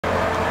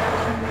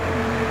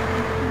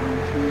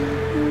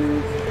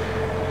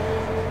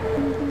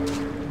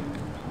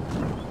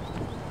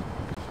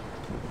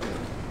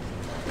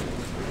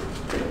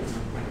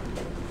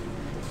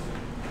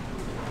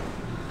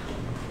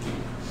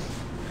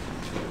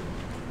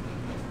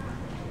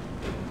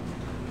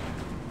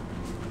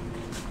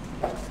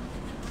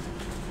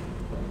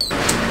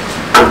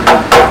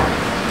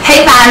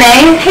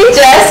Vane. Hey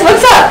Jess,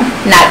 what's up?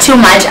 Not too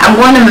much. I'm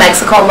going to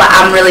Mexico, but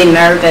I'm really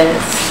nervous.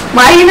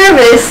 Why are you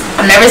nervous?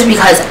 I'm nervous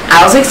because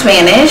I don't speak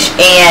Spanish,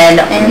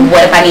 and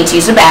what if I need to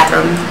use the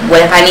bathroom?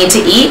 What if I need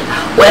to eat?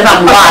 What if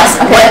I'm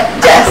lost? Okay.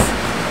 Jess,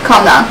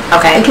 calm down.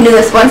 Okay. You can do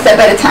this one step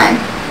at a time.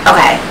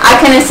 Okay.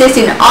 I can assist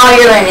you in all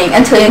your learning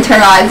until you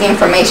internalize the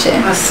information.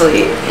 That's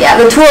sweet.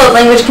 Yeah, the tool of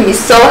language can be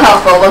so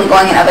helpful when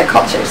going in other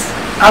cultures.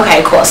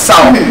 Okay, cool. So,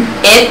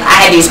 if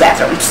I had to use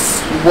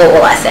bathrooms, what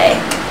will I say?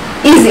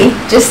 Easy.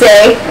 Just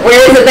say, where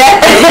is the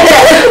bathroom?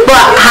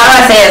 But how do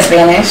I say it in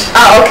Spanish?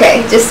 Oh,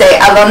 okay. Just say,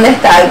 ¿a dónde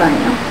está el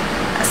baño?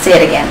 Say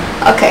it again.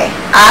 Okay.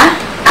 A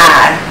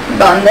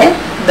 ¿Dónde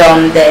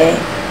donde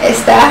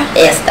está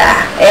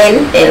está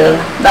el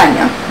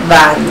baño?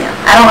 baño.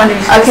 I don't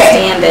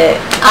understand it.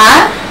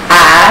 ¿A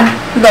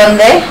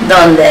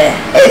Donde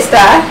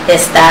está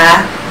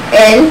está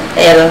el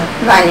el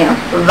baño?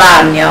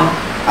 baño.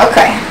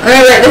 Okay.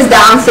 Let me write this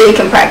down so you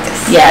can practice.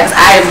 Yes,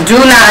 I do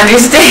not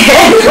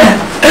understand.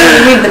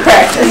 You need the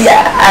practice.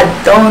 Yeah. ¿A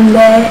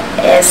dónde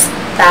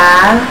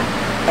está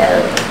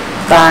el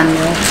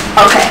baño?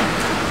 Okay.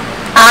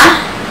 ¿A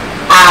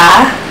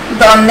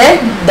 ¿Dónde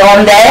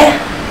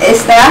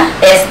está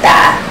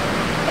el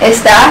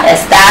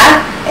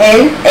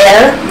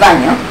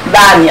baño?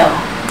 baño?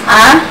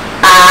 ¿A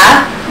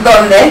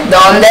 ¿Dónde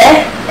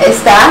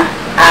está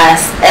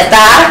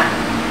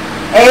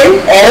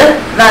el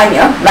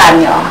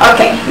baño?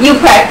 Okay, you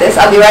practice.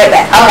 I'll be right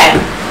back. Okay.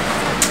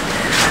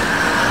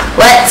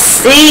 Let's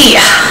see.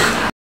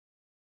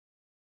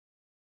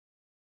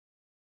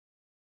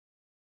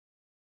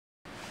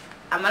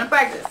 I'm gonna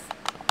practice,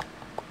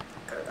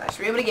 because I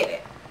should be able to get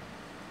it.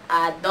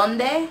 ¿A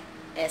dónde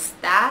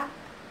está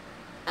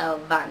el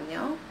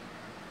baño?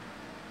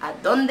 ¿A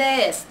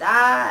dónde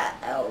está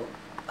el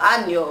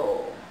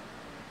baño?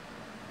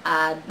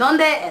 ¿A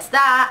dónde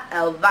está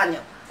el baño?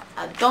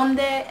 ¿A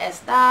dónde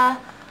está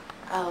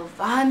el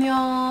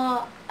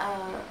baño?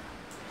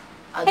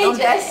 Hey,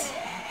 Jess.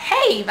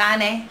 Hey,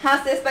 Vane.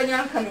 How's the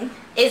español coming?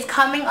 It's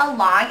coming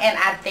along, and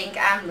I think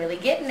I'm really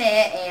getting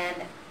it,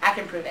 and I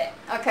can prove it.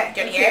 Okay.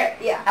 Do you want to hear it?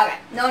 Yeah. Okay.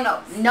 No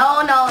notes.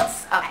 No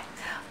notes. Okay.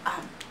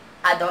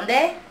 ¿A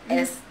dónde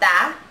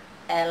está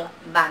el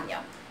baño?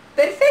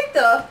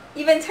 Perfecto.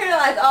 You've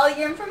internalized all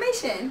your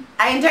information.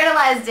 I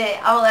internalized it.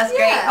 Oh, that's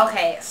Yeah. great.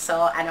 Okay,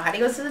 so I know how to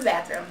go to the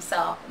bathroom,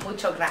 so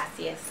mucho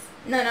gracias.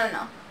 No.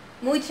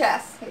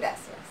 Muchas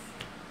gracias.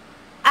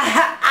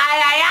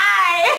 Ay, ay, ay.